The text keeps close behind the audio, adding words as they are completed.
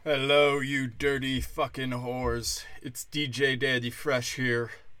Hello, you dirty fucking whores. It's DJ Daddy Fresh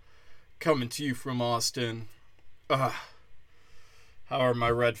here, coming to you from Austin. Ugh. How are my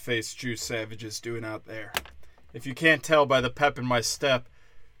red-faced Jew savages doing out there? If you can't tell by the pep in my step,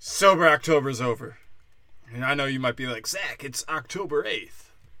 Sober October's over. And I know you might be like, Zach, it's October 8th.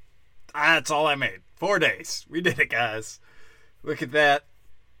 That's all I made. 4 days. We did it, guys. Look at that.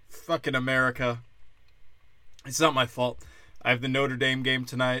 Fucking America. It's not my fault. I have the Notre Dame game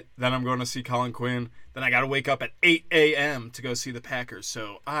tonight. Then I'm going to see Colin Quinn. Then I got to wake up at 8 a.m. to go see the Packers.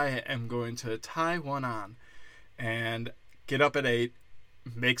 So I am going to tie one on and get up at 8,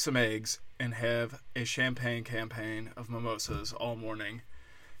 make some eggs, and have a champagne campaign of mimosas all morning,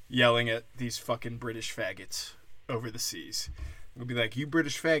 yelling at these fucking British faggots over the seas. We'll be like, you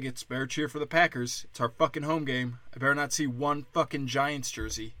British faggots better cheer for the Packers. It's our fucking home game. I better not see one fucking Giants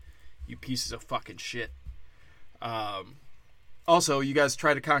jersey. You pieces of fucking shit. Also, you guys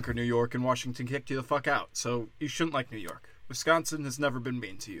try to conquer New York and Washington kicked you the fuck out. So you shouldn't like New York. Wisconsin has never been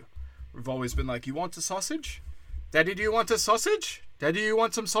mean to you. We've always been like, you want a sausage? Daddy, do you want a sausage? Daddy, do you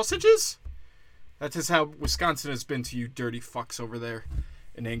want some sausages? That is how Wisconsin has been to you dirty fucks over there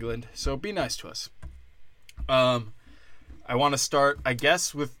in England. So be nice to us. I want to start, I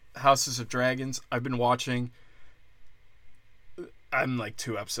guess, with Houses of Dragons. I've been watching. I'm like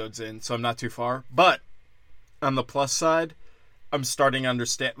 2 episodes in, so I'm not too far. But on the plus side, I'm starting to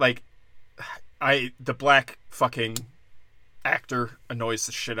understand, like, the black fucking actor annoys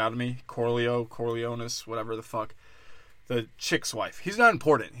the shit out of me. Corleonis, whatever the fuck. The chick's wife. He's not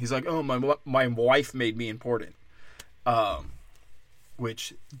important. He's like, oh, my wife made me important.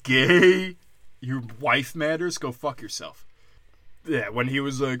 Which, gay, your wife matters? Go fuck yourself. Yeah, when he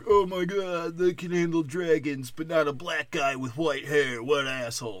was like, oh my god, they can handle dragons, but not a black guy with white hair. What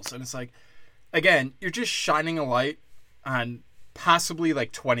assholes. And it's like, again, you're just shining a light on possibly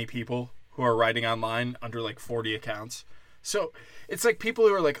like 20 people who are writing online under like 40 accounts. So it's like people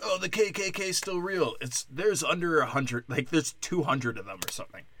who are like, oh, the KKK is still real. There's under 100, like there's 200 of them or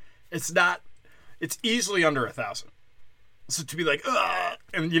something. It's easily under 1,000. So to be like,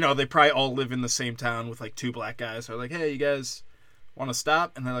 and you know, they probably all live in the same town with like 2 black guys. They're like, hey, you guys want to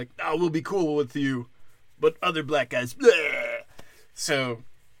stop? And they're like, no, we'll be cool with you, but other black guys, bleh. So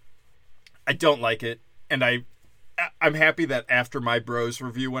I don't like it. And I'm happy that after my bros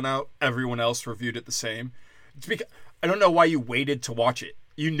review went out, everyone else reviewed it the same. It's because I don't know why you waited to watch it.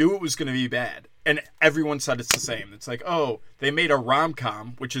 You knew it was going to be bad, and everyone said it's the same. It's like, oh, they made a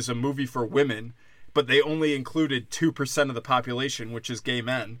rom-com, which is a movie for women, but they only included 2% of the population, which is gay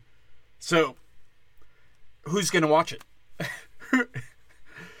men. So, who's going to watch it?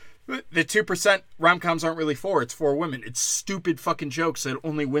 The 2% rom-coms aren't really for. It's for women. It's stupid fucking jokes that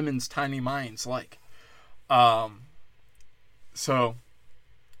only women's tiny minds like. So,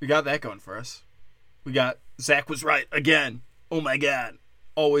 we got that going for us. We got Zach was right again. Oh my god.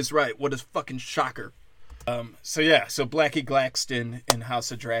 Always right. What a fucking shocker. So Blackie Glaxton in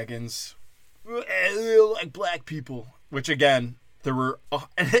House of Dragons. Like black people. Which again, there were...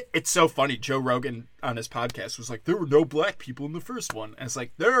 it's so funny. Joe Rogan on his podcast was like, there were no black people in the first one. And it's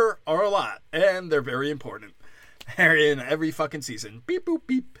like, there are a lot. And they're very important. They're in every fucking season. Beep, boop,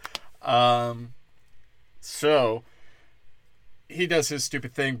 beep. So... he does his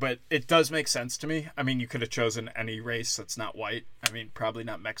stupid thing, but it does make sense to me. I mean, you could have chosen any race that's not white. I mean, probably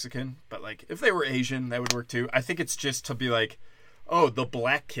not Mexican, but like if they were Asian, that would work too. I think it's just to be like, oh, the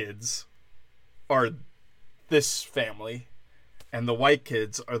black kids are this family and the white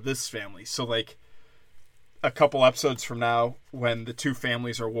kids are this family. So like a couple episodes from now when the 2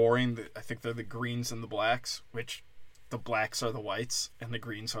 families are warring, I think they're the greens and the blacks, which the blacks are the whites and the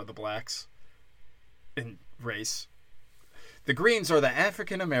greens are the blacks in race. The Greens are the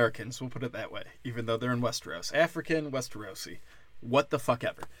African Americans, we'll put it that way, even though they're in Westeros. African, Westerosi. What the fuck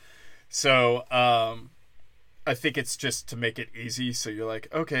ever. So, I think it's just to make it easy. So you're like,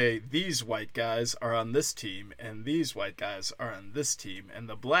 okay, these white guys are on this team, and these white guys are on this team, and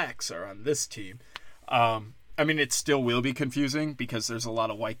the blacks are on this team. I mean, it still will be confusing because there's a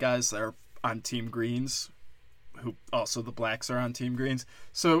lot of white guys that are on Team Greens, who also the blacks are on Team Greens.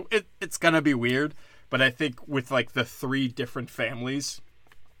 So it's going to be weird. But I think with like the 3 different families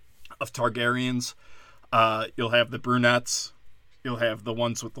of Targaryens, you'll have the brunettes, you'll have the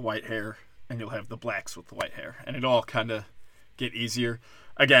ones with the white hair, and you'll have the blacks with the white hair. And it all kind of get easier.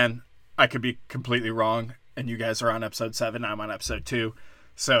 Again, I could be completely wrong, and you guys are on episode 7, I'm on episode 2.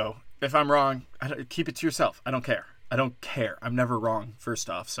 So if I'm wrong, keep it to yourself. I don't care. I'm never wrong, first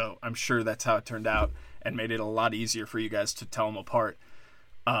off. So I'm sure that's how it turned out and made it a lot easier for you guys to tell them apart.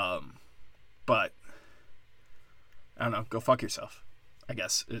 But I don't know, go fuck yourself. I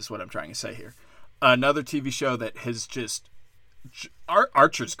guess is what I'm trying to say here. Another TV show that has just...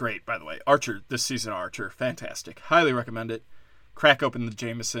 Archer's great, by the way. Archer, this season of Archer, fantastic. Highly recommend it. Crack open the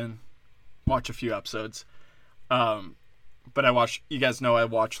Jameson. Watch a few episodes. But you guys know I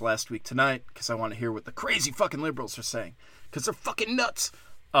watched Last Week Tonight because I want to hear what the crazy fucking liberals are saying. Because they're fucking nuts.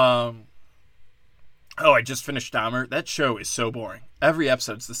 I just finished Dahmer. That show is so boring. Every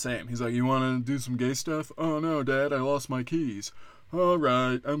episode's the same. He's like, you want to do some gay stuff? Oh, no, Dad, I lost my keys. All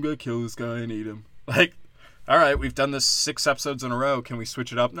right, I'm going to kill this guy and eat him. Like, all right, we've done this 6 episodes in a row. Can we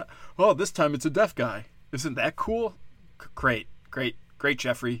switch it up? No. Oh, this time it's a deaf guy. Isn't that cool? Great,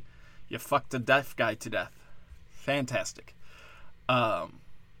 Jeffrey. You fucked a deaf guy to death. Fantastic. And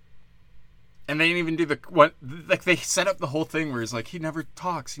they didn't even do they set up the whole thing where he's like, he never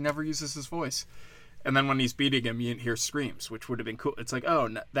talks, he never uses his voice. And then when he's beating him, you didn't hear screams, which would have been cool. It's like, oh,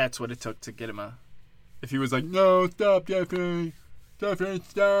 no, that's what it took to get him if he was like, no, stop, Jeffrey,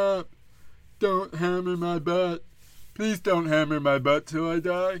 stop, don't hammer my butt, please don't hammer my butt till I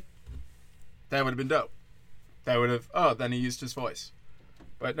die. That would have been dope. That would have, then he used his voice.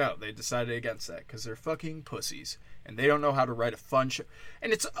 But no, they decided against that because they're fucking pussies. And they don't know how to write a fun show.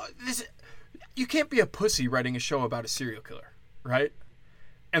 And it's, you can't be a pussy writing a show about a serial killer, right?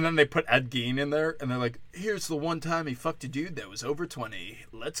 And then they put Ed Gein in there, and they're like, here's the one time he fucked a dude that was over 20.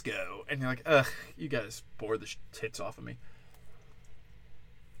 Let's go. And you're like, ugh, you guys bore the tits off of me.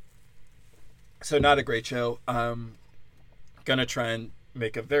 So not a great show. I'm going to try and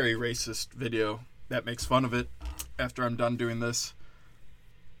make a very racist video that makes fun of it after I'm done doing this.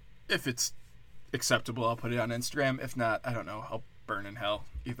 If it's acceptable, I'll put it on Instagram. If not, I don't know. I'll burn in hell.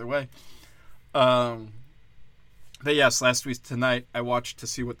 Either way. But yes, Last Week Tonight, I watched to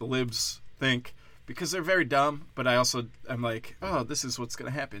see what the libs think because they're very dumb. But I'm like, oh, this is what's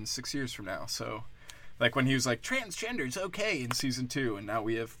going to happen 6 years from now. So, like when he was like, transgender's okay in season 2, and now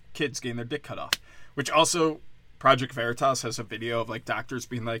we have kids getting their dick cut off. Which also, Project Veritas has a video of like doctors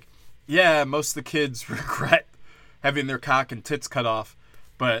being like, yeah, most of the kids regret having their cock and tits cut off,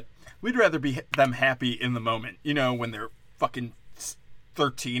 but we'd rather be them happy in the moment, when they're fucking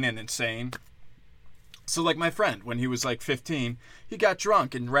 13 and insane. So like my friend, when he was like 15, he got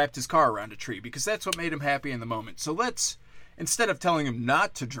drunk and wrapped his car around a tree because that's what made him happy in the moment. So let's, instead of telling him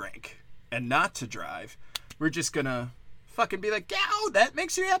not to drink and not to drive, we're just gonna fucking be like, yeah, that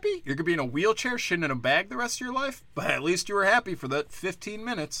makes you happy? You're gonna be in a wheelchair, shitting in a bag the rest of your life? But at least you were happy for that 15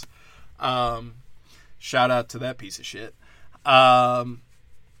 minutes. Shout out to that piece of shit. Whatever.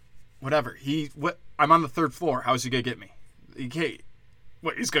 I'm on the 3rd floor. How's he gonna get me?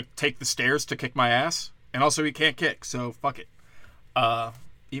 He's gonna take the stairs to kick my ass? And also he can't kick, so fuck it.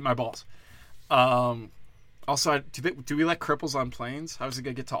 Eat my balls. Also, do we let cripples on planes? How is he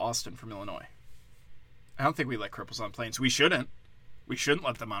gonna get to Austin from Illinois? I don't think we let cripples on planes. We shouldn't. We shouldn't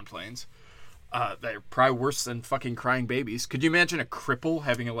let them on planes. They're probably worse than fucking crying babies. Could you imagine a cripple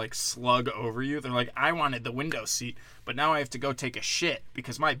having a slug over you? They're like, I wanted the window seat, but now I have to go take a shit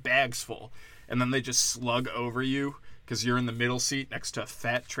because my bag's full. And then they just slug over you because you're in the middle seat next to a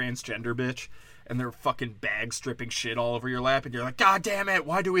fat transgender bitch, and they're fucking bags dripping shit all over your lap, and you're like, God damn it,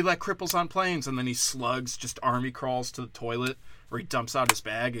 why do we let cripples on planes? And then he slugs, just army crawls to the toilet, where he dumps out his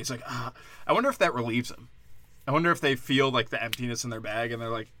bag, and he's like, I wonder if that relieves him. I wonder if they feel like the emptiness in their bag, and they're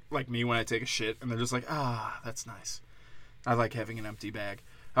like me when I take a shit, and they're just like, that's nice. I like having an empty bag.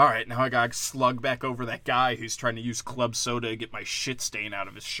 All right, now I gotta slug back over that guy who's trying to use club soda to get my shit stain out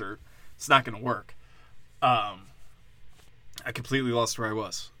of his shirt. It's not gonna work. I completely lost where I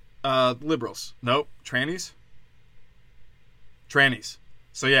was. Liberals. Nope. Trannies? Trannies.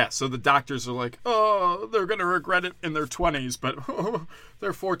 So yeah, so the doctors are like, oh, they're going to regret it in their 20s, but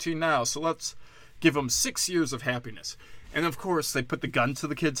they're 14 now, so let's give them 6 years of happiness. And of course, they put the gun to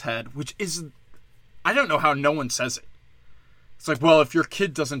the kid's head, which is, I don't know how no one says it. It's like, well, if your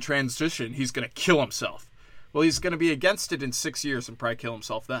kid doesn't transition, he's going to kill himself. Well, he's going to be against it in 6 years and probably kill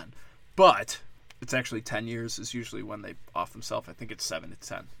himself then. But it's actually 10 years is usually when they off themselves. I think it's 7 to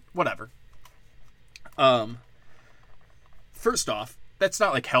 10. Whatever. First off, that's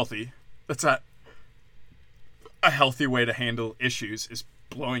not healthy. That's not a healthy way to handle issues, is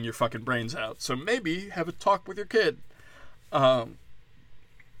blowing your fucking brains out. So maybe have a talk with your kid.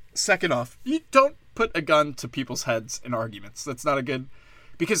 Second off, you don't put a gun to people's heads in arguments. That's not a good...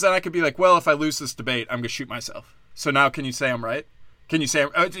 Because then I could be like, well, if I lose this debate, I'm going to shoot myself. So now can you say I'm right? Can you say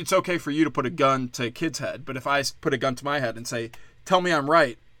it's okay for you to put a gun to a kid's head, but if I put a gun to my head and say, tell me I'm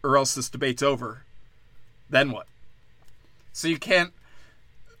right, or else this debate's over, then what? So you can't...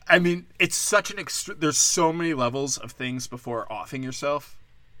 I mean, it's such an there's so many levels of things before offing yourself.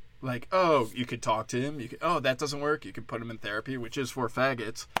 Like, oh, you could talk to him. Oh, that doesn't work. You could put him in therapy, which is for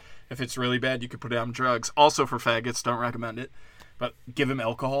faggots. If it's really bad, you could put him on drugs. Also for faggots, don't recommend it. But give him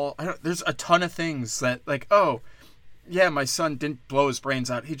alcohol. There's a ton of things that, like, oh, yeah, my son didn't blow his brains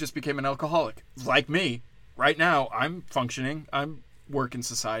out. He just became an alcoholic. Like me. Right now, I'm functioning. I'm working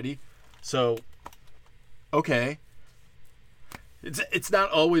society. So, okay. It's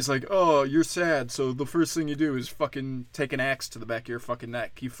not always like, oh, you're sad, so the first thing you do is fucking take an axe to the back of your fucking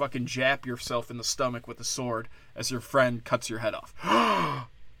neck. You fucking jab yourself in the stomach with a sword as your friend cuts your head off.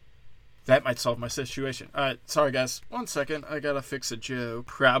 That might solve my situation. Alright, sorry guys. 1 second, I gotta fix a joke.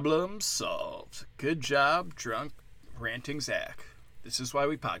 Problem solved. Good job, drunk, ranting Zach. This is why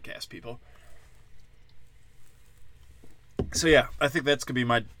we podcast, people. So yeah, I think that's gonna be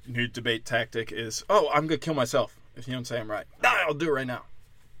my new debate tactic is, oh, I'm gonna kill myself if you don't say I'm right. Nah, I'll do it right now.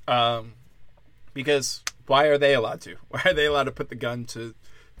 Because why are they allowed to? Why are they allowed to put the gun to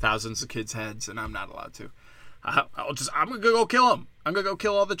thousands of kids' heads and I'm not allowed to? I'm gonna go kill them. I'm gonna go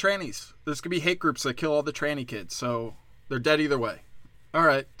kill all the trannies. There's gonna be hate groups that kill all the tranny kids, so they're dead either way. All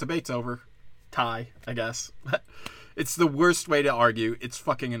right, debate's over. Tie, I guess. It's the worst way to argue. It's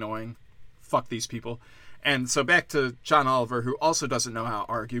fucking annoying. Fuck these people. And so back to John Oliver, who also doesn't know how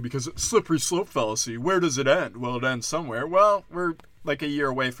to argue because slippery slope fallacy. Where does it end? Well, it ends somewhere. Well, we're like a year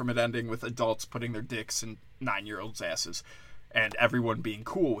away from it ending with adults putting their dicks in 9-year-olds' asses and everyone being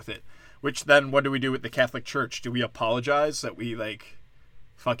cool with it. Which then, what do we do with the Catholic Church? Do we apologize that we, like,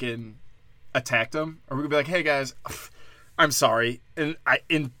 fucking attacked them? Or we could be like, hey, guys, I'm sorry. In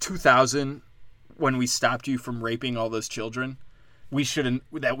 2000, when we stopped you from raping all those children, we shouldn't,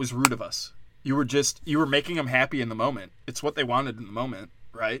 that was rude of us. You were making them happy in the moment. It's what they wanted in the moment,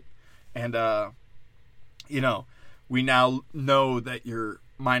 right? And, we now know that you're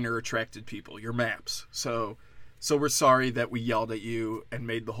minor attracted people. You're MAPS. So we're sorry that we yelled at you and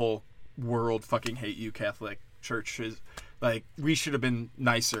made the whole world fucking hate you, Catholic churches. Like, we should have been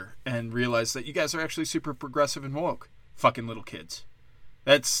nicer and realized that you guys are actually super progressive and woke. Fucking little kids.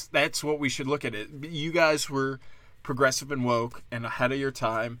 That's what we should look at it. You guys were progressive and woke and ahead of your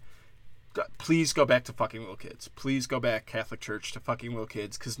time. Please go back to fucking little kids. Please go back, Catholic Church, to fucking little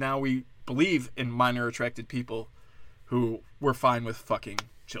kids. Because now we believe in minor attracted people who were fine with fucking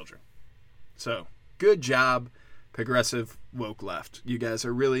children. So, good job, progressive woke left. You guys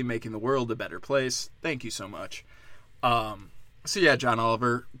are really making the world a better place. Thank you so much. So yeah, John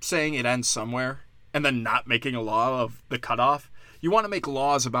Oliver, saying it ends somewhere and then not making a law of the cutoff. You want to make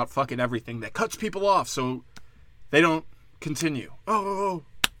laws about fucking everything that cuts people off so they don't continue. Oh.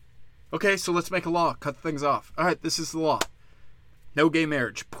 Okay, so let's make a law. Cut things off. All right, this is the law. No gay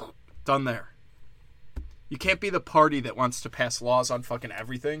marriage. Done there. You can't be the party that wants to pass laws on fucking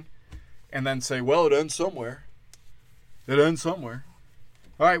everything and then say, well, it ends somewhere. It ends somewhere.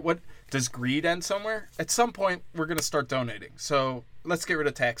 All right, what does greed end somewhere? At some point, we're going to start donating. So let's get rid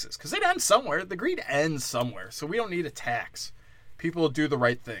of taxes because it ends somewhere. The greed ends somewhere. So we don't need a tax. People will do the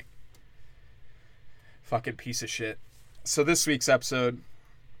right thing. Fucking piece of shit. So this week's episode,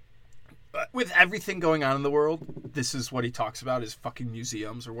 with everything going on in the world, this is what he talks about is fucking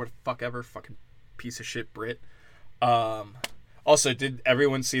museums or what the fuck ever. Fucking piece of shit Brit. Also, did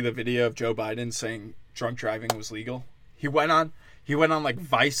everyone see the video of Joe Biden saying drunk driving was legal? He went on like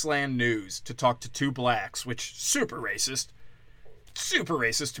Viceland News to talk to two blacks, which super racist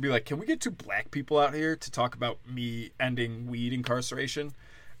to be like, can we get two black people out here to talk about me ending weed incarceration?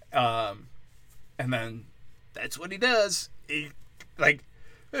 And then that's what he does. He like,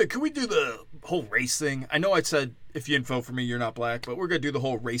 hey, can we do the whole race thing? I know I said if you didn't vote for me, you're not black, but we're gonna do the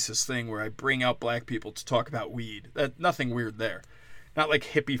whole racist thing where I bring out black people to talk about weed. Nothing weird there. Not like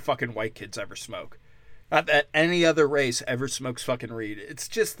hippie fucking white kids ever smoke. Not that any other race ever smokes fucking weed. It's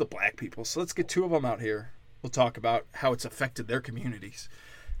just the black people. So let's get two of them out here. We'll talk about how it's affected their communities.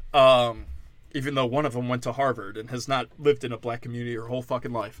 Even though one of them went to Harvard and has not lived in a black community her whole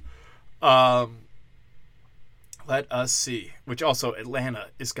fucking life. Let us see. Which also, Atlanta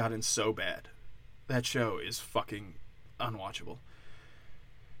has gotten so bad. That show is fucking unwatchable.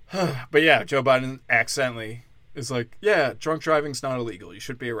 But yeah, Joe Biden accidentally is like, yeah, drunk driving's not illegal. You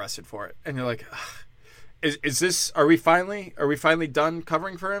should be arrested for it. And you're like, ugh. Is this, are we finally done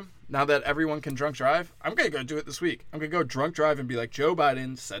covering for him? Now that everyone can drunk drive? I'm going to go do it this week. I'm going to go drunk drive and be like, Joe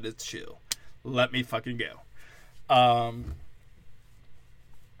Biden said it's chill. Let me fucking go.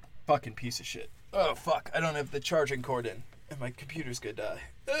 Fucking piece of shit. Oh, fuck. I don't have the charging cord in. And my computer's going to die.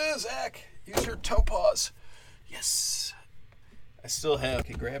 Zach, use your toe paws. Yes. I still have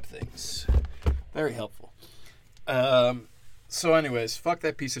to grab things. Very helpful. So anyways, fuck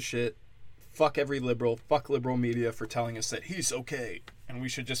that piece of shit. Fuck every liberal. Fuck liberal media for telling us that he's okay and we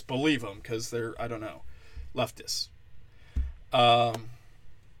should just believe them because they're, I don't know, leftists.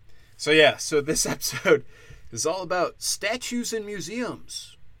 So this episode is all about statues in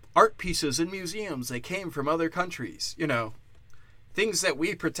museums, art pieces in museums. They came from other countries, things that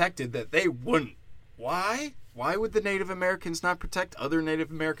we protected that they wouldn't. Why? Why would the Native Americans not protect other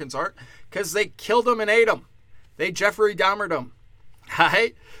Native Americans' art? Because they killed them and ate them. They Jeffrey Dahmered them.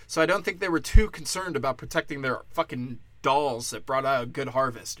 Right? So I don't think they were too concerned about protecting their fucking dolls that brought out a good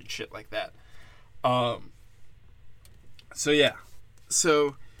harvest and shit like that.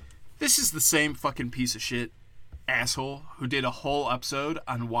 So this is the same fucking piece of shit asshole who did a whole episode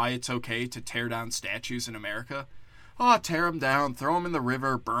on why it's okay to tear down statues in America. Oh, tear them down, throw them in the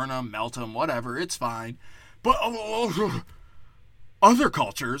river, burn them, melt them, whatever, it's fine. But other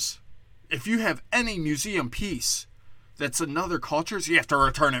cultures, if you have any museum piece that's another culture's, you have to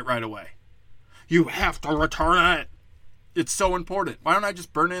return it right away. You have to return it. It's so important. Why don't I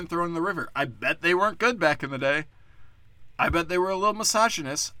just burn it and throw it in the river? I bet they weren't good back in the day. I bet they were a little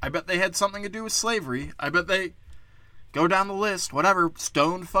misogynist. I bet they had something to do with slavery. I bet they go down the list, whatever,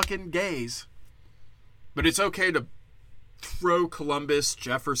 stoned fucking gays. But it's okay to throw Columbus,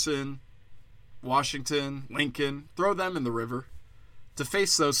 Jefferson, Washington, Lincoln, throw them in the river.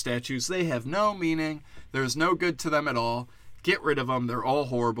 Deface those statues. They have no meaning. There's no good to them at all. Get rid of them. They're all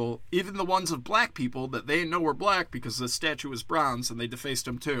horrible. Even the ones of black people that they know were black because the statue was bronze and they defaced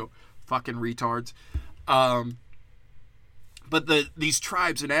them too. Fucking retards. But these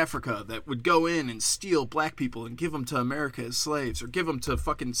tribes in Africa that would go in and steal black people and give them to America as slaves, or give them to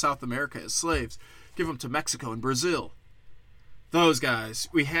fucking South America as slaves, give them to Mexico and Brazil. Those guys,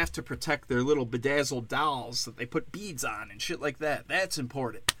 we have to protect their little bedazzled dolls that they put beads on and shit like that. That's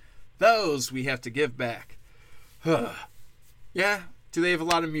important. Those we have to give back. Yeah, do they have a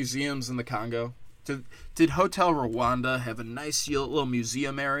lot of museums in the Congo? Did Hotel Rwanda have a nice little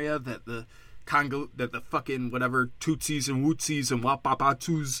museum area that the Congo, that the fucking whatever Tutsis and Wutsis and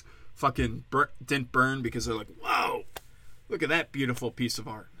Wapapatus fucking didn't burn because they're like, whoa, look at that beautiful piece of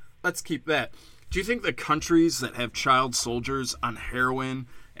art. Let's keep that. Do you think the countries that have child soldiers on heroin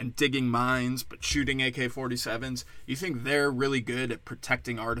and digging mines but shooting AK-47s, you think they're really good at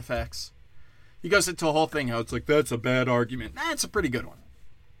protecting artifacts? He goes into a whole thing how it's like, that's a bad argument. It's a pretty good one.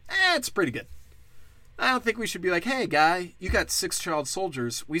 It's pretty good. I don't think we should be like, hey, guy, you got 6 child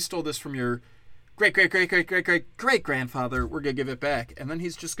soldiers. We stole this from your great-great-great-great-great-great-grandfather. We're going to give it back. And then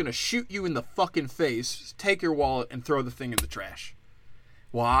he's just going to shoot you in the fucking face, take your wallet, and throw the thing in the trash.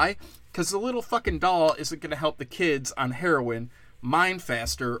 Why? Because the little fucking doll isn't going to help the kids on heroin mine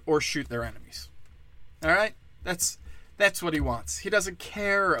faster or shoot their enemies. All right? That's what he wants. He doesn't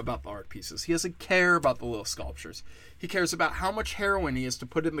care about the art pieces. He doesn't care about the little sculptures. He cares about how much heroin he has to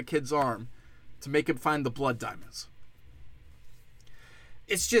put in the kid's arm to make him find the blood diamonds.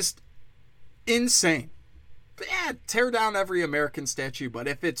 It's just insane. But yeah, tear down every American statue, but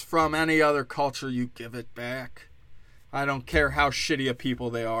if it's from any other culture, you give it back. I don't care how shitty a people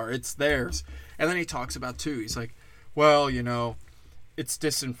they are. It's theirs. And then he talks about, too, he's like, well, it's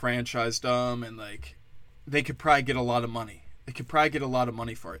disenfranchised them, and, like, they could probably get a lot of money. They could probably get a lot of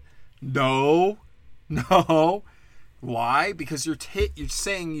money for it. No. Why? Because you're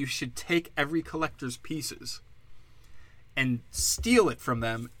saying you should take every collector's pieces and steal it from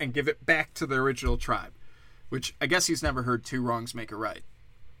them and give it back to the original tribe. Which, I guess he's never heard 2 wrongs make a right.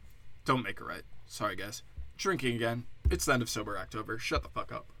 Don't make a right. Sorry, guys. Drinking again. It's the end of Sober October. Shut the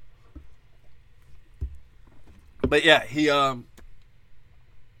fuck up. But yeah, he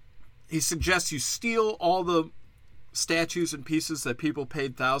suggests you steal all the statues and pieces that people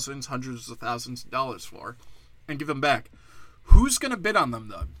paid thousands, hundreds of thousands of dollars for and give them back. Who's going to bid on them,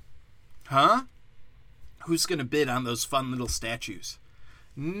 though? Huh? Who's going to bid on those fun little statues?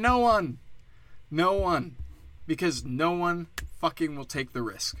 No one. Because no one fucking will take the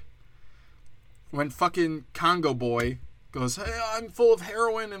risk. When fucking Congo boy goes, hey, I'm full of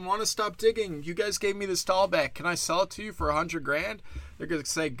heroin and want to stop digging. You guys gave me this doll back. Can I sell it to you for $100,000? They're going to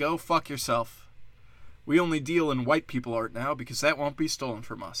say, go fuck yourself. We only deal in white people art now because that won't be stolen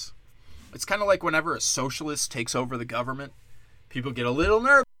from us. It's kind of like whenever a socialist takes over the government, people get a little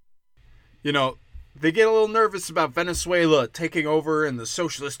nervous. They get a little nervous about Venezuela taking over and the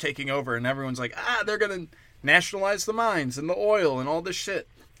socialists taking over, and everyone's like, they're going to nationalize the mines and the oil and all this shit.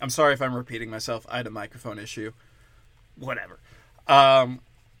 I'm sorry if I'm repeating myself. I had a microphone issue. Whatever.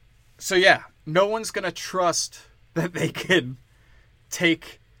 So yeah, no one's going to trust that they can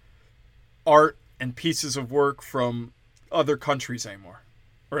take art and pieces of work from other countries anymore.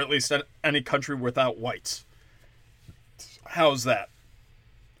 Or at least any country without whites. How's that?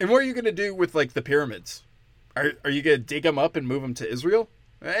 And what are you going to do with, like, the pyramids? Are you going to dig them up and move them to Israel?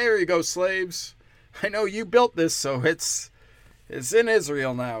 There you go, slaves. I know you built this, so it's in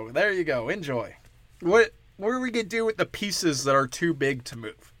Israel now. There you go. Enjoy. What are we going to do with the pieces that are too big to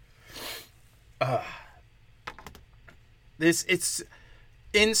move? It's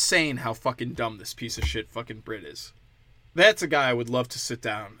insane how fucking dumb this piece of shit fucking Brit is. That's a guy I would love to sit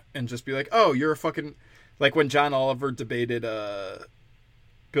down and just be like, oh, you're a fucking... Like when John Oliver debated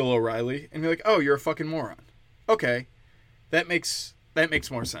Bill O'Reilly, and you're like, oh, you're a fucking moron. Okay. That makes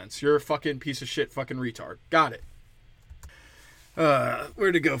more sense. You're a fucking piece of shit fucking retard. Got it.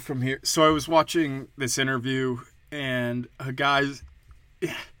 Where to go from here? So I was watching this interview, and a guy's...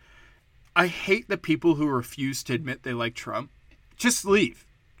 I hate the people who refuse to admit they like Trump. Just leave.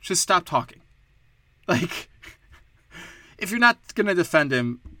 Just stop talking. Like, if you're not going to defend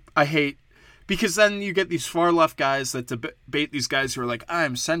him, I hate... Because then you get these far left guys that debate these guys who are like,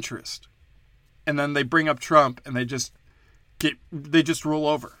 I'm centrist. And then they bring up Trump, and they just roll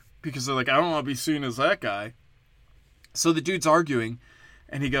over. Because they're like, I don't want to be seen as that guy. So the dude's arguing,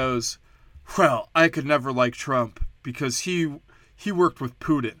 and he goes, well, I could never like Trump because he worked with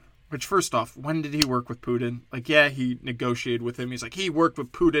Putin. Which, first off, when did he work with Putin? Like, yeah, he negotiated with him. He's like, he worked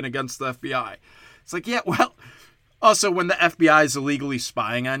with Putin against the FBI. It's like, yeah, well, also, when the FBI is illegally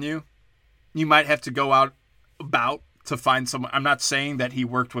spying on you, you might have to go out about to find someone. I'm not saying that he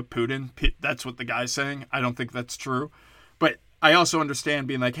worked with Putin. That's what the guy's saying. I don't think that's true. But I also understand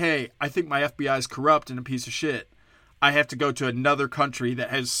being like, hey, I think my FBI is corrupt and a piece of shit. I have to go to another country that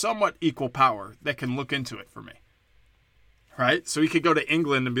has somewhat equal power that can look into it for me. Right? So he could go to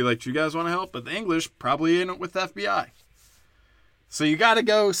England and be like, do you guys want to help? But the English probably ain't with the FBI. So you got to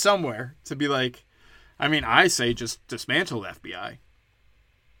go somewhere to be like, I mean, I say just dismantle the FBI.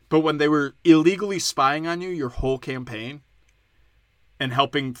 But when they were illegally spying on you your whole campaign and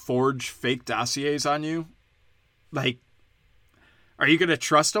helping forge fake dossiers on you, like, are you going to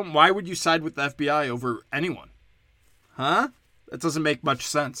trust them? Why would you side with the FBI over anyone? Huh? That doesn't make much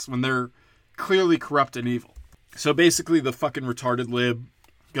sense when they're clearly corrupt and evil. So basically the fucking retarded lib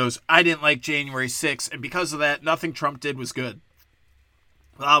goes, I didn't like January 6th, and because of that, nothing Trump did was good.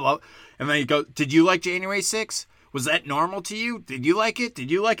 And then he goes, did you like January 6th? Was that normal to you? Did you like it?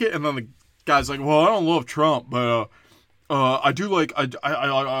 Did you like it? And then the guy's like, well, I don't love Trump, but I do like,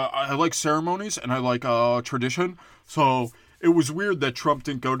 I like ceremonies, and I like tradition, so it was weird that Trump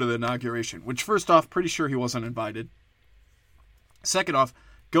didn't go to the inauguration, which first off, pretty sure he wasn't invited. Second off,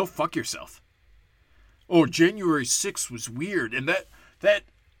 go fuck yourself. Oh, January 6th was weird, and that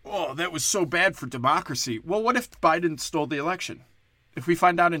was so bad for democracy. Well, what if Biden stole the election? If we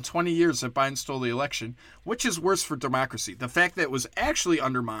find out in 20 years that Biden stole the election, which is worse for democracy? The fact that it was actually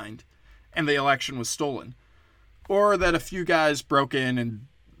undermined and the election was stolen, or that a few guys broke in and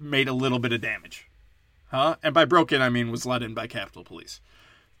made a little bit of damage? Huh? And by broke in, I mean was let in by Capitol Police.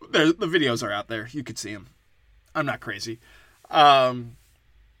 The videos are out there. You could see them. I'm not crazy. I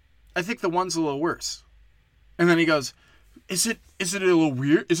think the one's a little worse. And then he goes, is it a little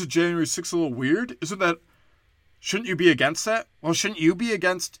weird? Is it January 6th a little weird? Shouldn't you be against that? Well, shouldn't you be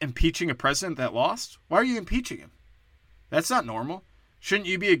against impeaching a president that lost? Why are you impeaching him? That's not normal. Shouldn't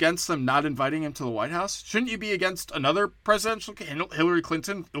you be against them not inviting him to the White House? Shouldn't you be against another presidential candidate, Hillary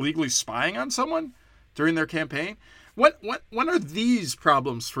Clinton, illegally spying on someone during their campaign? When are these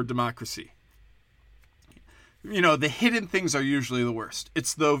problems for democracy? You know, the hidden things are usually the worst.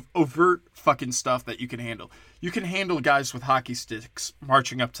 It's the overt fucking stuff that you can handle. You can handle guys with hockey sticks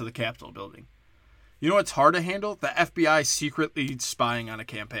marching up to the Capitol building. You know what's hard to handle? The FBI secretly spying on a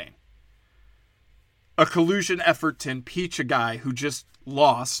campaign. A collusion effort to impeach a guy who just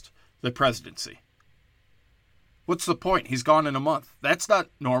lost the presidency. What's the point? He's gone in a month. That's not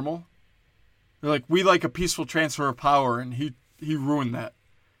normal. They're like, we like a peaceful transfer of power, and he ruined that.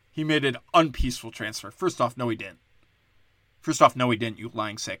 He made an unpeaceful transfer. First off, no he didn't, you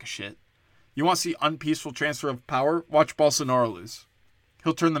lying sack of shit. You want to see unpeaceful transfer of power? Watch Bolsonaro lose.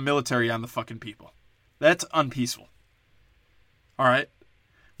 He'll turn the military on the fucking people. That's unpeaceful. Alright?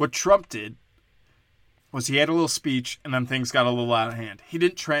 What Trump did was he had a little speech, and then things got a little out of hand. He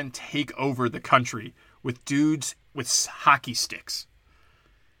didn't try and take over the country with dudes with hockey sticks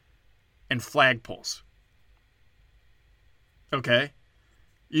and flagpoles. Okay?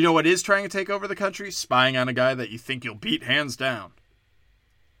 You know what is trying to take over the country? Spying on a guy that you think you'll beat hands down.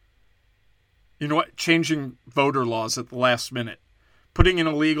 You know what? Changing voter laws at the last minute. Putting in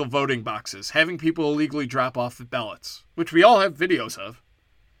illegal voting boxes. Having people illegally drop off the ballots. Which we all have videos of.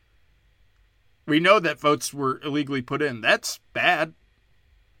 We know that votes were illegally put in. That's bad.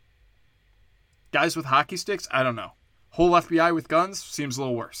 Guys with hockey sticks? I don't know. Whole FBI with guns? Seems a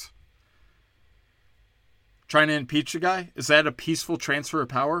little worse. Trying to impeach a guy? Is that a peaceful transfer of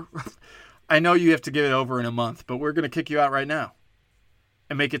power? I know you have to give it over in a month, but we're going to kick you out right now.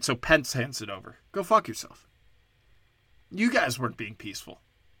 And make it so Pence hands it over. Go fuck yourself. You guys weren't being peaceful.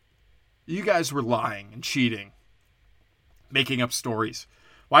 You guys were lying and cheating. Making up stories.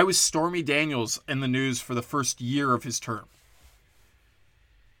 Why was Stormy Daniels in the news for the first year of his term?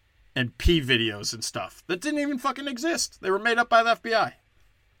 And pee videos and stuff that didn't even fucking exist. They were made up by the FBI.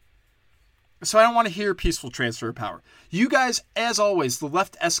 So I don't want to hear peaceful transfer of power. You guys, as always, the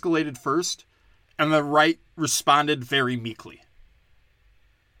left escalated first, and the right responded very meekly.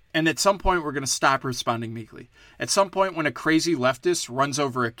 And at some point, we're going to stop responding meekly. At some point, when a crazy leftist runs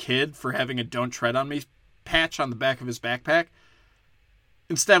over a kid for having a "Don't Tread on Me" patch on the back of his backpack,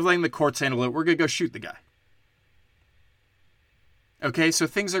 instead of letting the courts handle it, we're going to go shoot the guy. Okay, so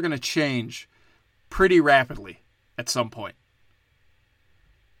things are going to change pretty rapidly at some point.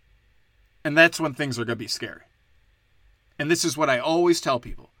 And that's when things are going to be scary. And this is what I always tell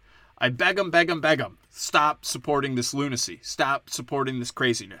people. I beg them. Stop supporting this lunacy. Stop supporting this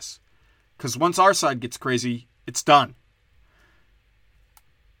craziness. Because once our side gets crazy, it's done.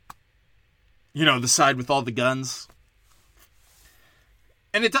 You know, the side with all the guns.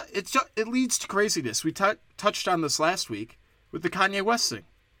 And it leads to craziness. We touched on this last week with the Kanye West thing.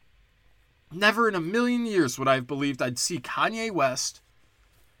 Never in a million years would I have believed I'd see Kanye West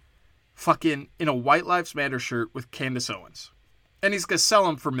fucking in a White Lives Matter shirt with Candace Owens. And he's going to sell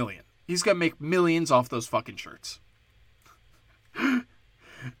them for millions. He's going to make millions off those fucking shirts.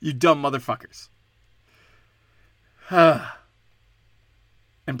 You dumb motherfuckers. And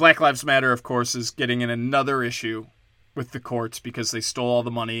Black Lives Matter, of course, is getting in another issue with the courts because they stole all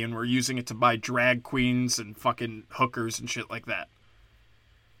the money and were using it to buy drag queens and fucking hookers and shit like that.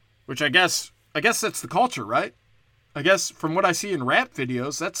 Which I guess that's the culture, right? I guess from what I see in rap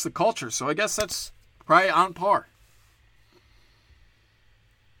videos, that's the culture. So I guess that's probably on par.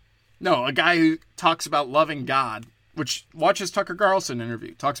 No, a guy who talks about loving God, which watches Tucker Carlson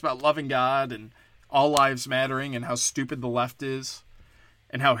interview, talks about loving God and all lives mattering and how stupid the left is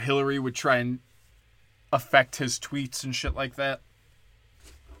and how Hillary would try and affect his tweets and shit like that.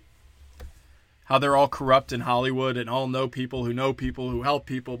 How they're all corrupt in Hollywood and all know people who help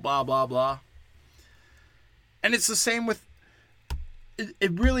people, blah, blah, blah. And it's the same with...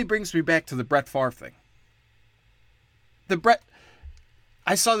 It really brings me back to the Brett Favre thing.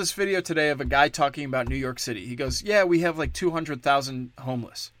 I saw this video today of a guy talking about New York City. He goes, yeah, we have like 200,000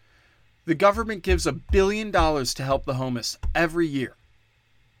 homeless. The government gives $1 billion to help the homeless every year.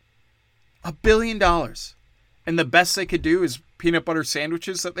 $1 billion. And the best they could do is peanut butter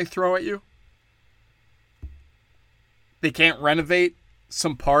sandwiches that they throw at you. They can't renovate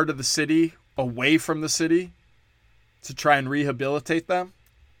some part of the city away from the city to try and rehabilitate them.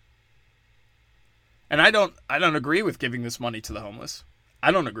 And I don't agree with giving this money to the homeless.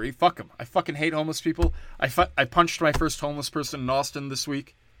 I don't agree. Fuck them. I fucking hate homeless people. I punched my first homeless person in Austin this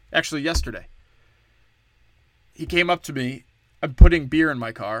week. Actually, yesterday. He came up to me. I'm putting beer in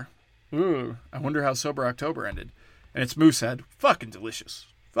my car. Ooh, I wonder how Sober October ended. And it's Moosehead. Fucking delicious.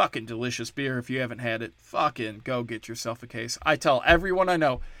 Fucking delicious beer if you haven't had it. Fucking go get yourself a case. I tell everyone I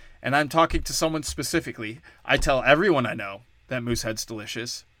know, and I'm talking to someone specifically, I tell everyone I know that Moosehead's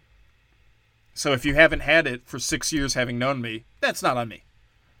delicious. So if you haven't had it for 6 years having known me, that's not on me.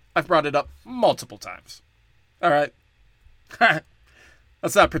 I've brought it up multiple times. All right?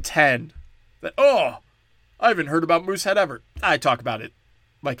 Let's not pretend that, I haven't heard about Moosehead ever. I talk about it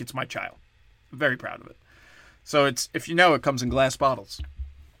like it's my child. I'm very proud of it. So it's, if you know, it comes in glass bottles.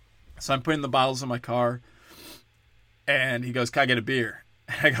 So I'm putting the bottles in my car, and he goes, can I get a beer?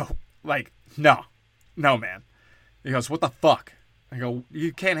 And I go, no, man. He goes, what the fuck? I go,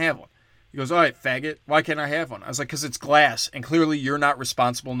 you can't have one. He goes, all right, faggot, why can't I have one? I was like, because it's glass, and clearly you're not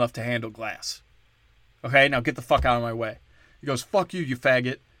responsible enough to handle glass. Okay, now get the fuck out of my way. He goes, fuck you, you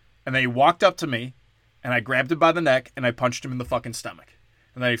faggot. And then he walked up to me, and I grabbed him by the neck, and I punched him in the fucking stomach.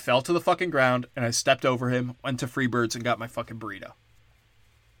 And then he fell to the fucking ground, and I stepped over him, went to Freebirds, and got my fucking burrito.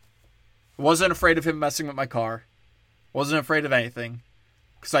 Wasn't afraid of him messing with my car. Wasn't afraid of anything.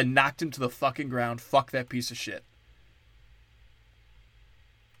 Because I knocked him to the fucking ground. Fuck that piece of shit.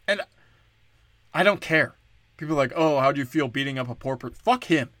 And I don't care. People are like, oh, how do you feel beating up a poor person? Fuck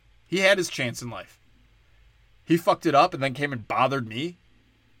him. He had his chance in life. He fucked it up and then came and bothered me.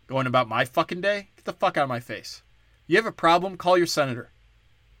 Going about my fucking day. Get the fuck out of my face. You have a problem? Call your senator.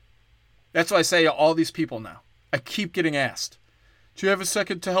 That's what I say to all these people now. I keep getting asked. Do you have a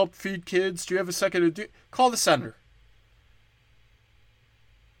second to help feed kids? Do you have a second to do... Call the senator.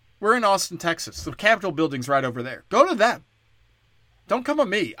 We're in Austin, Texas. The Capitol building's right over there. Go to them. Don't come at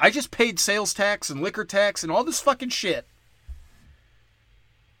me. I just paid sales tax and liquor tax and all this fucking shit.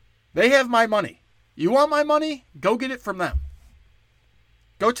 They have my money. You want my money? Go get it from them.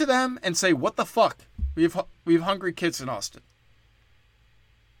 Go to them and say, what the fuck? We have hungry kids in Austin.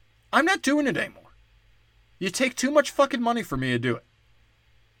 I'm not doing it anymore. You take too much fucking money for me to do it.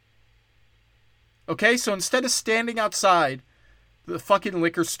 Okay, so instead of standing outside the fucking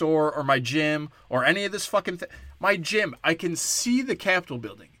liquor store or my gym or any of this fucking thing, my gym, I can see the Capitol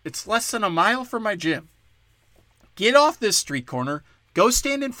building. It's less than a mile from my gym. Get off this street corner, go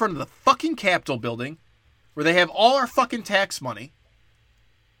stand in front of the fucking Capitol building where they have all our fucking tax money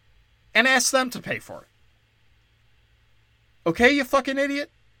and ask them to pay for it. Okay, you fucking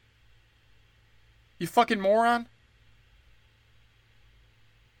idiot? You fucking moron?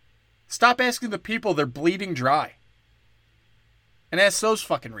 Stop asking the people they're bleeding dry. And ask those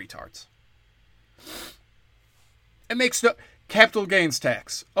fucking retards. It makes no... Capital gains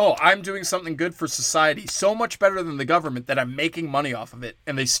tax. Oh, I'm doing something good for society. So much better than the government that I'm making money off of it.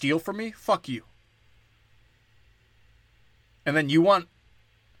 And they steal from me? Fuck you. And then you want...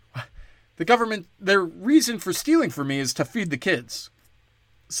 The government, their reason for stealing from me is to feed the kids.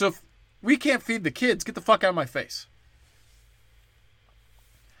 So if we can't feed the kids, get the fuck out of my face.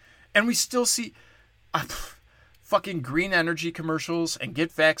 And we still see fucking green energy commercials and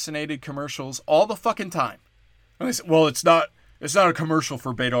get vaccinated commercials all the fucking time. And they say, well, it's not a commercial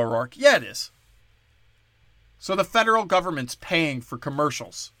for Beto O'Rourke. Yeah, it is. So the federal government's paying for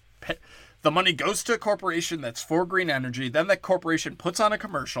commercials. The money goes to a corporation that's for green energy. Then that corporation puts on a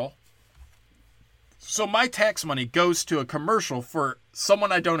commercial. So my tax money goes to a commercial for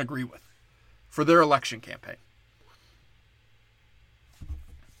someone I don't agree with for their election campaign.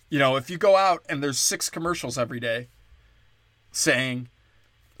 You know, if you go out and there's 6 commercials every day saying,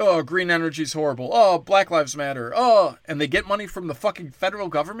 oh, green energy's horrible. Oh, Black Lives Matter. Oh, and they get money from the fucking federal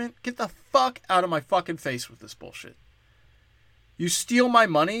government, get the fuck out of my fucking face with this bullshit. You steal my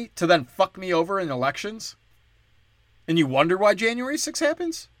money to then fuck me over in elections? And you wonder why January 6th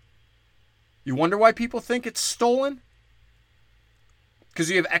happens? You wonder why people think it's stolen? Because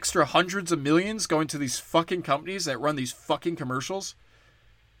you have extra hundreds of millions going to these fucking companies that run these fucking commercials?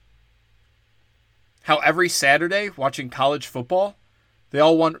 How every Saturday, watching college football, they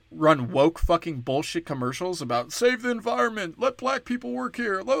all run woke fucking bullshit commercials about save the environment, let black people work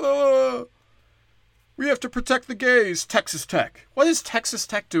here, we have to protect the gays, Texas Tech. What is Texas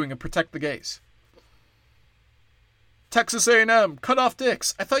Tech doing to protect the gays? Texas A&M, cut off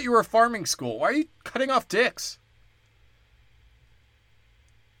dicks. I thought you were a farming school. Why are you cutting off dicks?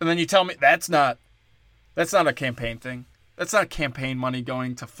 And then you tell me that's not a campaign thing. That's not campaign money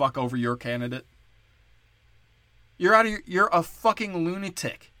going to fuck over your candidate. You're a fucking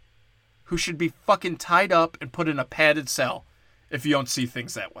lunatic who should be fucking tied up and put in a padded cell if you don't see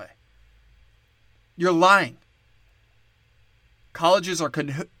things that way. You're lying. Colleges are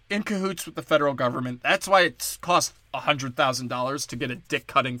in cahoots with the federal government. That's why it costs $100,000 to get a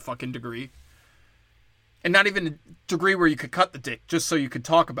dick-cutting fucking degree. And not even a degree where you could cut the dick, just so you could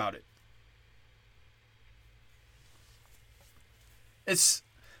talk about it. It's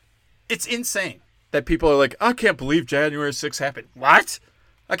insane that people are like, I can't believe January 6th happened. What?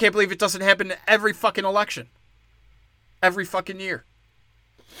 I can't believe it doesn't happen in every fucking election. Every fucking year.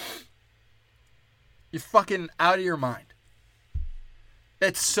 You're fucking out of your mind.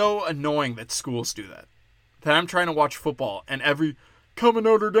 It's so annoying that schools do that. That I'm trying to watch football and come to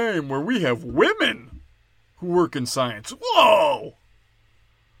Notre Dame where we have women who work in science. Whoa!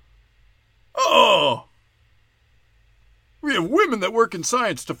 Oh! We have women that work in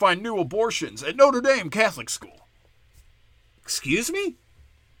science to find new abortions at Notre Dame Catholic School. Excuse me?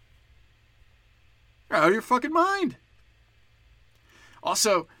 You're out of your fucking mind.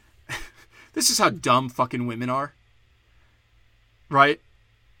 Also, this is how dumb fucking women are. Right?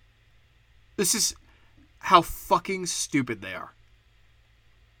 This is how fucking stupid they are.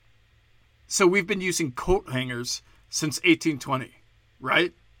 So we've been using coat hangers since 1820,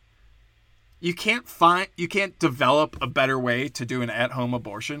 right? You can't develop a better way to do an at-home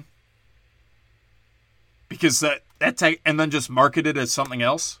abortion because and then just market it as something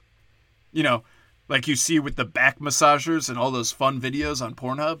else. You know, like you see with the back massagers and all those fun videos on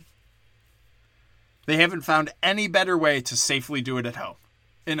Pornhub. They haven't found any better way to safely do it at home.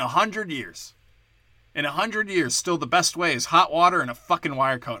 In 100 years. In 100 years, still the best way is hot water and a fucking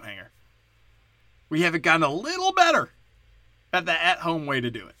wire coat hanger. We haven't gotten a little better at the at-home way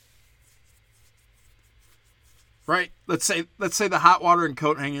to do it. Right? Let's say the hot water and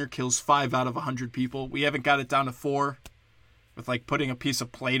coat hanger kills 5 out of 100 people. We haven't got it down to 4 with like putting a piece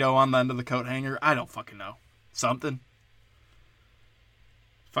of Play-Doh on the end of the coat hanger. I don't fucking know. Something.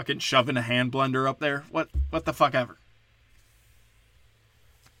 Fucking shoving a hand blender up there. What the fuck ever?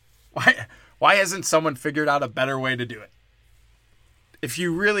 Why hasn't someone figured out a better way to do it? If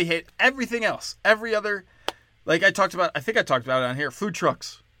you really hate everything else, every other, like I think I talked about it on here, food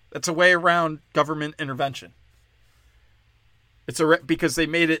trucks. That's a way around government intervention. Because they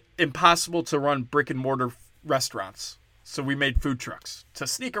made it impossible to run brick and mortar restaurants. So we made food trucks to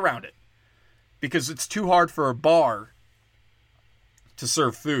sneak around it. Because it's too hard for a bar to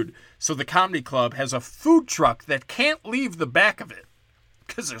serve food. So the comedy club has a food truck that can't leave the back of it.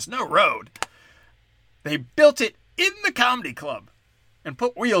 Because there's no road. They built it in the comedy club. And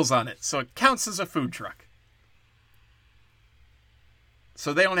put wheels on it. So it counts as a food truck.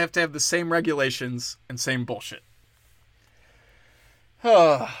 So they don't have to have the same regulations and same bullshit.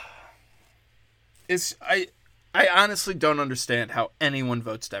 I honestly don't understand how anyone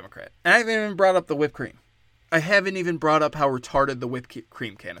votes Democrat. And I haven't even brought up the whipped cream. I haven't even brought up how retarded the whipped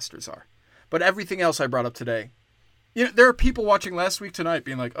cream canisters are. But everything else I brought up today. You know, there are people watching Last Week Tonight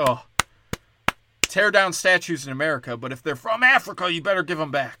being like, oh, tear down statues in America, but if they're from Africa, you better give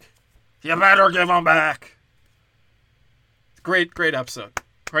them back. You better give them back. Great episode.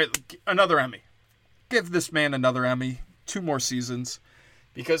 Right, another Emmy. Give this man another Emmy. 2 more seasons.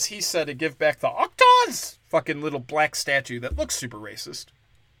 Because he said to give back the Octons! Fucking little black statue that looks super racist.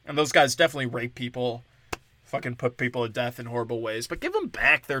 And those guys definitely rape people. Fucking put people to death in horrible ways. But give them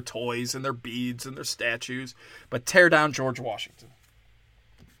back their toys and their beads and their statues. But tear down George Washington.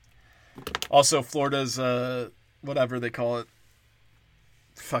 Also, Florida's, whatever they call it.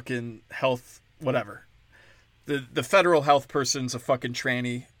 Fucking health, whatever. The federal health person's a fucking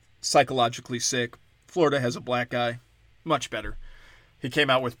tranny. Psychologically sick. Florida has a black guy. Much better. He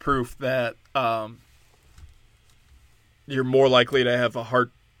came out with proof that you're more likely to have a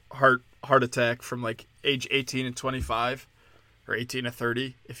heart attack from like age 18 and 25 or 18 to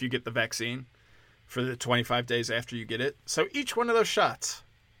 30 if you get the vaccine for the 25 days after you get it. So each one of those shots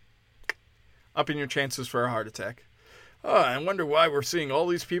upping your chances for a heart attack. Oh, I wonder why we're seeing all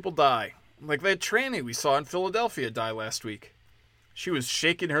these people die. Like that tranny we saw in Philadelphia die last week. She was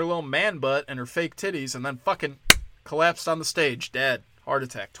shaking her little man butt and her fake titties and then fucking collapsed on the stage, dead. Heart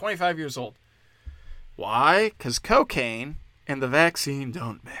attack. 25 years old. Why? Because cocaine and the vaccine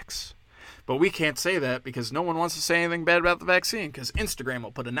don't mix. But we can't say that because no one wants to say anything bad about the vaccine because Instagram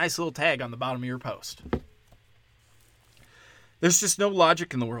will put a nice little tag on the bottom of your post. There's just no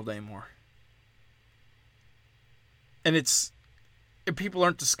logic in the world anymore. And people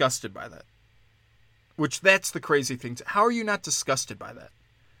aren't disgusted by that. Which that's the crazy thing. How are you not disgusted by that?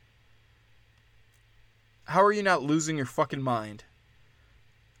 How are you not losing your fucking mind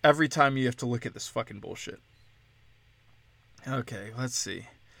every time you have to look at this fucking bullshit? Okay, let's see.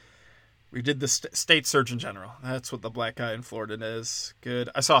 We did the state surgeon general. That's what the black guy in Florida is. Good.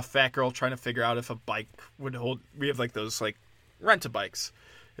 I saw a fat girl trying to figure out if a bike would hold. We have like those like rent-a-bikes.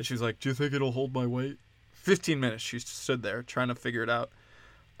 And she was like, do you think it'll hold my weight? 15 minutes she stood there trying to figure it out.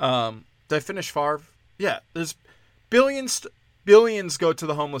 Did I finish Favre? Yeah, there's billions go to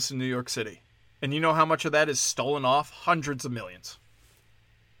the homeless in New York City. And you know how much of that is stolen off? Hundreds of millions.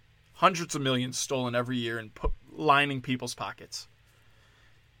 Hundreds of millions stolen every year and lining people's pockets.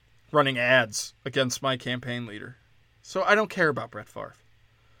 Running ads against my campaign leader. So I don't care about Brett Favre.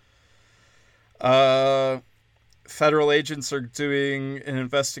 Federal agents are doing an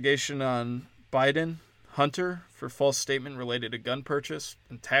investigation on Biden, Hunter, for false statement related to gun purchase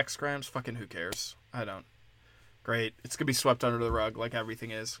and tax crimes. Fucking who cares? I don't. Great. It's going to be swept under the rug like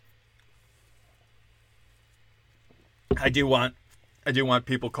everything is. I do want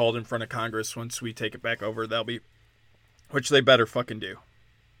people called in front of Congress once we take it back over. Which they better fucking do.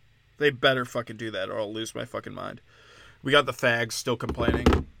 They better fucking do that or I'll lose my fucking mind. We got the fags still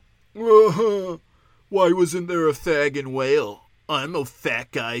complaining. Why wasn't there a fag in Whale? I'm a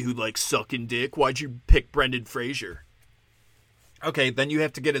fat guy who likes sucking dick. Why'd you pick Brendan Fraser? Okay, then you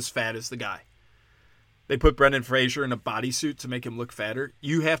have to get as fat as the guy. They put Brendan Fraser in a bodysuit to make him look fatter.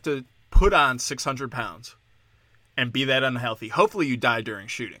 You have to put on 600 pounds and be that unhealthy. Hopefully you die during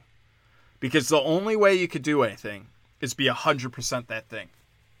shooting. Because the only way you could do anything is be 100% that thing.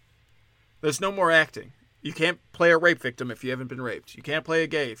 There's no more acting. You can't play a rape victim if you haven't been raped. You can't play a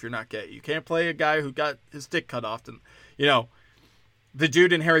gay if you're not gay. You can't play a guy who got his dick cut off. And, you know, the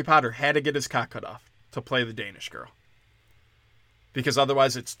dude in Harry Potter had to get his cock cut off to play the Danish girl. Because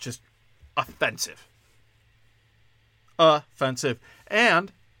otherwise it's just offensive. Offensive.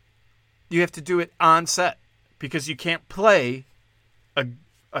 And you have to do it on set. Because you can't play a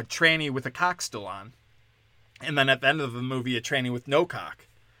tranny with a cock still on. And then at the end of the movie, a tranny with no cock.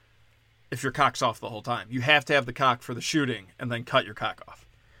 If your cock's off the whole time. You have to have the cock for the shooting and then cut your cock off.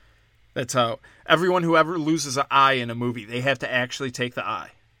 That's how everyone who ever loses an eye in a movie, they have to actually take the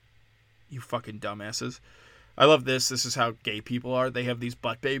eye. You fucking dumbasses. I love this. This is how gay people are. They have these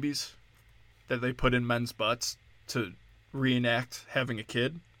butt babies that they put in men's butts to reenact having a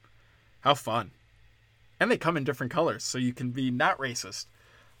kid. How fun. And they come in different colors, so you can be not racist.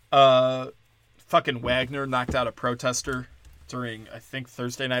 Fucking Wagner knocked out a protester during, I think,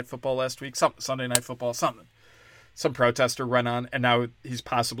 Thursday Night Football last week. Sunday Night Football, something. Some protester ran on, and now he's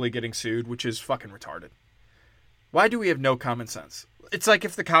possibly getting sued, which is fucking retarded. Why do we have no common sense? It's like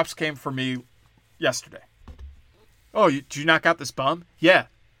if the cops came for me yesterday. Oh, did you knock out this bum? Yeah.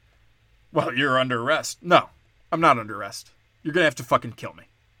 Well, you're under arrest. No, I'm not under arrest. You're going to have to fucking kill me.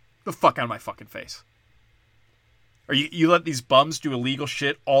 The fuck out of my fucking face. Or you let these bums do illegal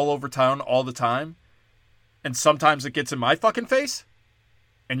shit all over town all the time, and sometimes it gets in my fucking face?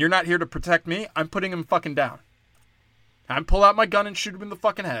 And you're not here to protect me? I'm putting him fucking down. I'd pull out my gun and shoot him in the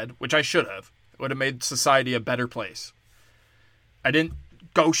fucking head, which I should have. It would have made society a better place. I didn't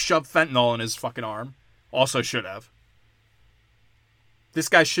go shove fentanyl in his fucking arm. Also should have. This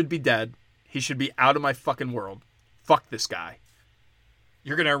guy should be dead. He should be out of my fucking world. Fuck this guy.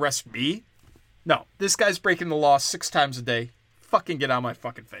 You're gonna arrest me? No, this guy's breaking the law 6 times a day. Fucking get out of my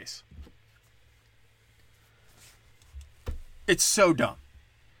fucking face. It's so dumb.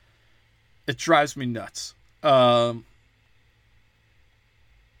 It drives me nuts. Do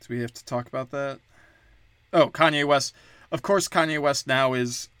we have to talk about that? Oh, Kanye West. Of course, Kanye West now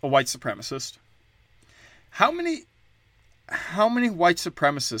is a white supremacist. How many white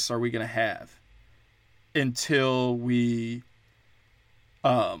supremacists are we going to have until we...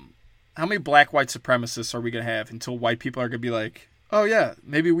 how many black white supremacists are we going to have until white people are going to be like, oh yeah,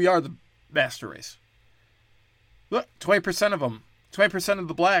 maybe we are the master race. Look, 20% of them, 20% of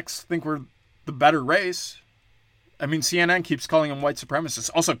the blacks think we're the better race. I mean, CNN keeps calling them white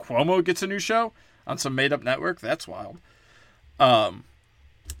supremacists. Also, Cuomo gets a new show on some made-up network. That's wild.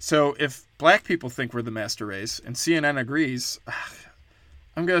 So if black people think we're the master race and CNN agrees,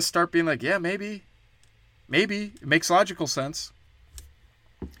 I'm going to start being like, yeah, maybe. Maybe. It makes logical sense.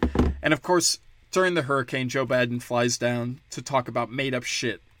 And of course, during the hurricane, Joe Biden flies down to talk about made-up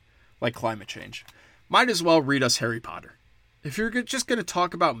shit like climate change. Might as well read us Harry Potter. If you're just going to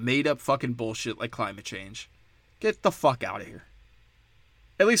talk about made-up fucking bullshit like climate change, get the fuck out of here.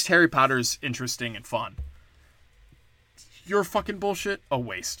 At least Harry Potter's interesting and fun. Your fucking bullshit, a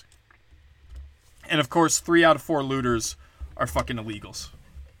waste. And of course, 3 out of 4 looters are fucking illegals.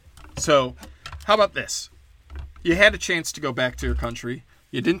 So, how about this? You had a chance to go back to your country.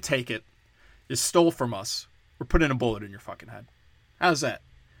 You didn't take it. You stole from us. We're putting a bullet in your fucking head. How's that?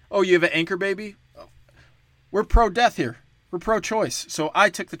 Oh, you have an anchor baby? Oh. We're pro-death here. We're pro-choice. So I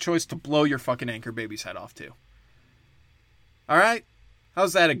took the choice to blow your fucking anchor baby's head off too. Alright?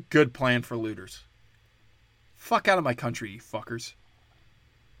 How's that a good plan for looters? Fuck out of my country, you fuckers.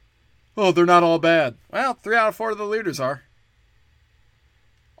 Oh, they're not all bad. Well, 3 out of 4 of the looters are.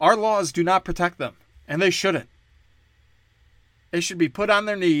 Our laws do not protect them, and they shouldn't. They should be put on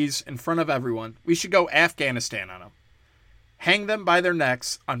their knees in front of everyone. We should go Afghanistan on them. Hang them by their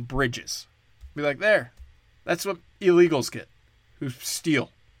necks on bridges. Be like, there. That's what illegals get. Who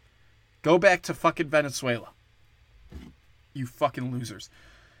steal. Go back to fucking Venezuela. You fucking losers.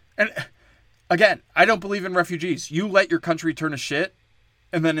 And again, I don't believe in refugees. You let your country turn to shit,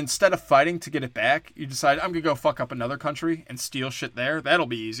 and then instead of fighting to get it back, you decide, I'm going to go fuck up another country and steal shit there. That'll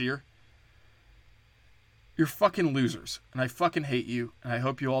be easier. You're fucking losers. And I fucking hate you. And I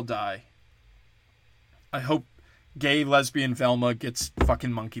hope you all die. I hope gay lesbian Velma gets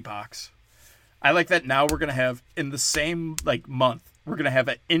fucking monkeypox. I like that now we're going to have, in the same month, we're going to have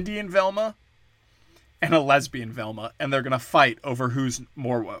an Indian Velma and a lesbian Velma. And they're going to fight over who's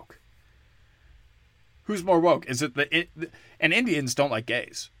more woke. Who's more woke? Is it and Indians don't like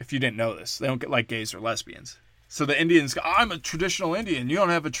gays. If you didn't know this, they don't like gays or lesbians. So the Indians go, I'm a traditional Indian. You don't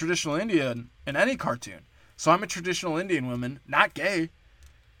have a traditional Indian in any cartoon. So I'm a traditional Indian woman, not gay.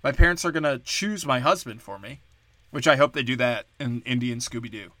 My parents are going to choose my husband for me, which I hope they do that in Indian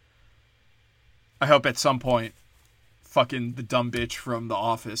Scooby-Doo. I hope at some point fucking the dumb bitch from The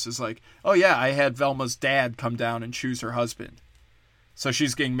Office is like, oh yeah, I had Velma's dad come down and choose her husband. So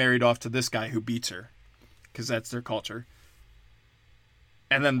she's getting married off to this guy who beats her. Because that's their culture.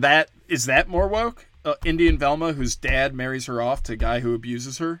 And then is that more woke? Indian Velma, whose dad marries her off to a guy who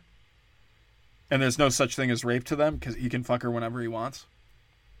abuses her? And there's no such thing as rape to them because he can fuck her whenever he wants?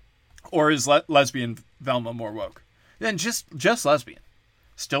 Or is lesbian Velma more woke? Then just lesbian.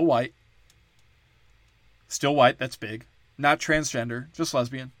 Still white. Still white, that's big. Not transgender, just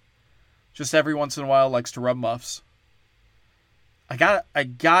lesbian. Just every once in a while likes to rub muffs. I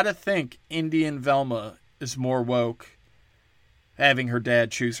gotta think Indian Velma is more woke having her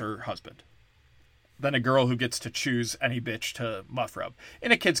dad choose her husband than a girl who gets to choose any bitch to muff rub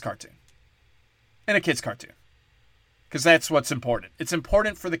in a kid's cartoon. Because that's what's important. It's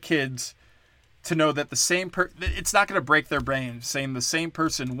important for the kids to know that the same it's not going to break their brain saying the same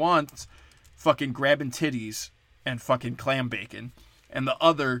person wants fucking grabbing titties and fucking clam bacon and the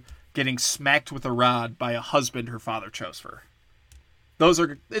other getting smacked with a rod by a husband her father chose for her.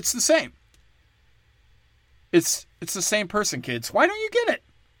 It's the same. It's the same person, kids. Why don't you get it?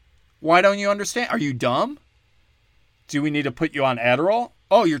 Why don't you understand? Are you dumb? Do we need to put you on Adderall?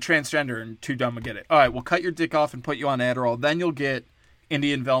 Oh, you're transgender and too dumb to get it. All right, we'll cut your dick off and put you on Adderall. Then you'll get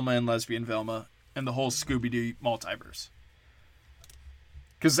Indian Velma and Lesbian Velma and the whole Scooby-Doo multiverse.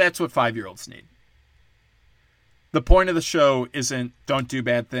 Because that's what 5-year-olds need. The point of the show isn't don't do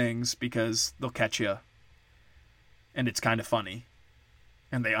bad things because they'll catch you. And it's kind of funny.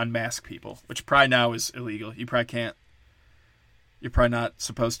 And they unmask people, which probably now is illegal. You probably can't. You're probably not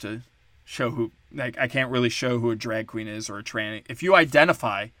supposed to show who, like, I can't really show who a drag queen is or a tranny. If you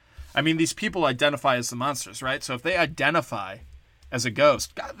identify, I mean, these people identify as the monsters, right? So if they identify as a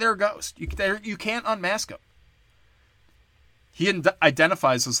ghost, God, they're a ghost. You can't unmask them. He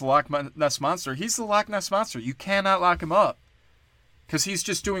identifies as the Loch Ness Monster. He's the Loch Ness Monster. You cannot lock him up because he's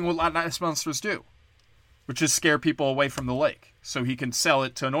just doing what Loch Ness Monsters do, which is scare people away from the lake so he can sell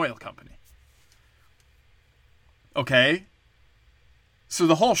it to an oil company. Okay? So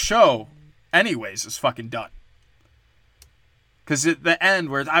the whole show, anyways, is fucking done. Because at the end,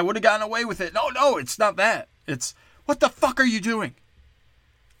 where I would have gotten away with it. No, it's not that. It's, what the fuck are you doing?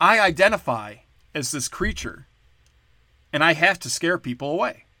 I identify as this creature, and I have to scare people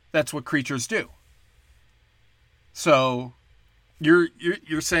away. That's what creatures do. So, you're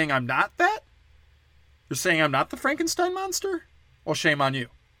saying I'm not that? You're saying I'm not the Frankenstein monster? Well, shame on you.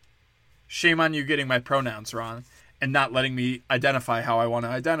 Shame on you getting my pronouns wrong and not letting me identify how I want to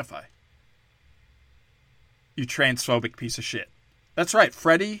identify. You transphobic piece of shit. That's right,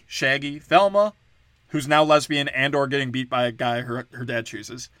 Freddy, Shaggy, Velma, who's now lesbian and or getting beat by a guy her dad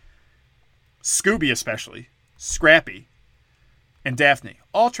chooses, Scooby especially, Scrappy, and Daphne.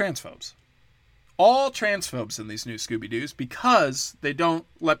 All transphobes. All transphobes in these new Scooby-Doos because they don't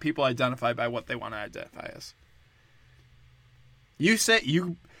let people identify by what they want to identify as.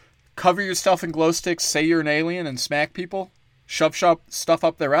 You cover yourself in glow sticks, say you're an alien, and smack people? Shove stuff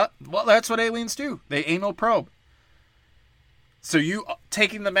up their butt? Well, that's what aliens do. They anal probe. So you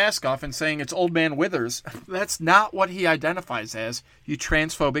taking the mask off and saying it's Old Man Withers, that's not what he identifies as, you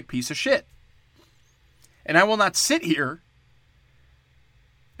transphobic piece of shit. And I will not sit here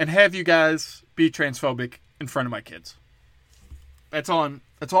and have you guys be transphobic in front of my kids. That's all I'm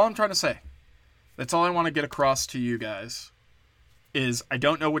trying to say. That's all I want to get across to you guys. Is I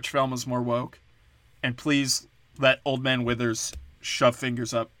don't know which film is more woke, and please let Old Man Withers shove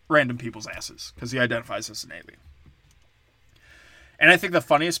fingers up random people's asses because he identifies as an alien. And I think the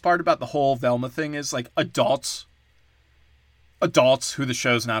funniest part about the whole Velma thing is like adults who the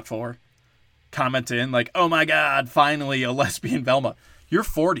show's not for, comment in like, "Oh my God, finally a lesbian Velma." You're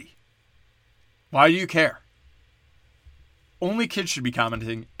 40. Why do you care? Only kids should be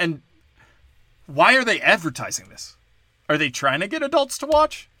commenting. And why are they advertising this? Are they trying to get adults to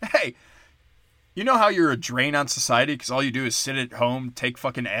watch? Hey, you know how you're a drain on society because all you do is sit at home, take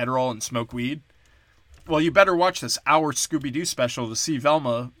fucking Adderall, and smoke weed? Well, you better watch this hour Scooby-Doo special to see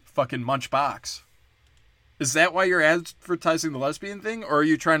Velma fucking munch box. Is that why you're advertising the lesbian thing? Or are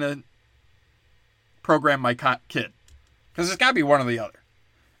you trying to program my kid? Because it's got to be one or the other.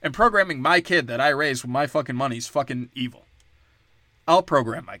 And programming my kid that I raised with my fucking money is fucking evil. I'll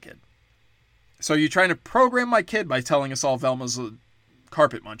program my kid. So you're trying to program my kid by telling us all Velma's a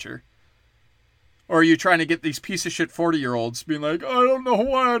carpet muncher? Or are you trying to get these piece of shit 40-year-olds being like, I don't know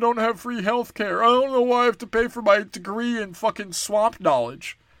why I don't have free health care. I don't know why I have to pay for my degree in fucking swamp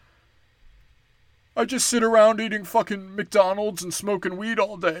knowledge. I just sit around eating fucking McDonald's and smoking weed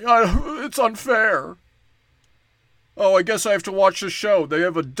all day. It's unfair. Oh, I guess I have to watch this show. They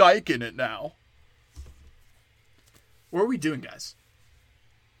have a dyke in it now. What are we doing, guys?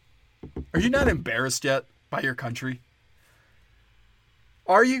 Are you not embarrassed yet by your country?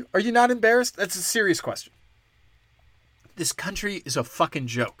 Are you? Are you not embarrassed? That's a serious question. This country is a fucking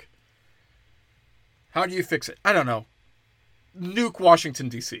joke. How do you fix it? I don't know. Nuke Washington,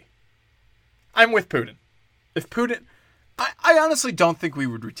 D.C. I'm with Putin. If Putin... I honestly don't think we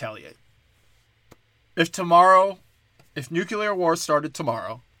would retaliate. If nuclear war started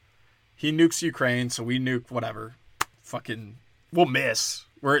tomorrow, he nukes Ukraine, so we nuke whatever. Fucking... We'll miss.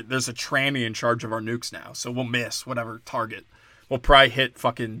 There's a tranny in charge of our nukes now, so we'll miss whatever target. will probably hit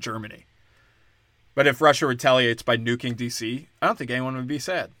fucking Germany. But if Russia retaliates by nuking DC, I don't think anyone would be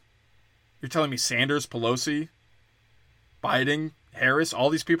sad. You're telling me Sanders, Pelosi, Biden, Harris, all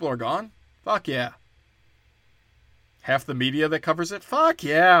these people are gone? Fuck yeah. Half the media that covers it? Fuck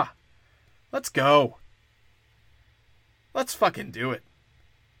yeah. Let's go. Let's fucking do it.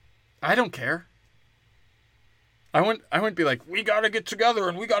 I don't care. I wouldn't be like, we gotta get together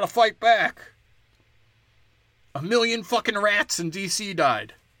and we gotta fight back. 1 million fucking rats in DC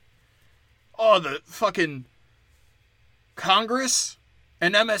died. Oh, the fucking Congress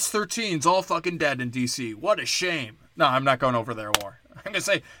and MS-13's all fucking dead in DC. What a shame. No, I'm not going over their war. I'm going to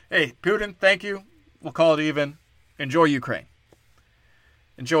say, hey, Putin, thank you. We'll call it even. Enjoy Ukraine.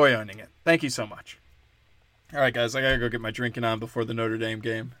 Enjoy owning it. Thank you so much. All right, guys, I got to go get my drinking on before the Notre Dame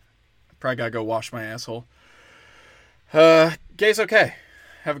game. Probably got to go wash my asshole. Gay's okay.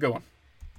 Have a good one.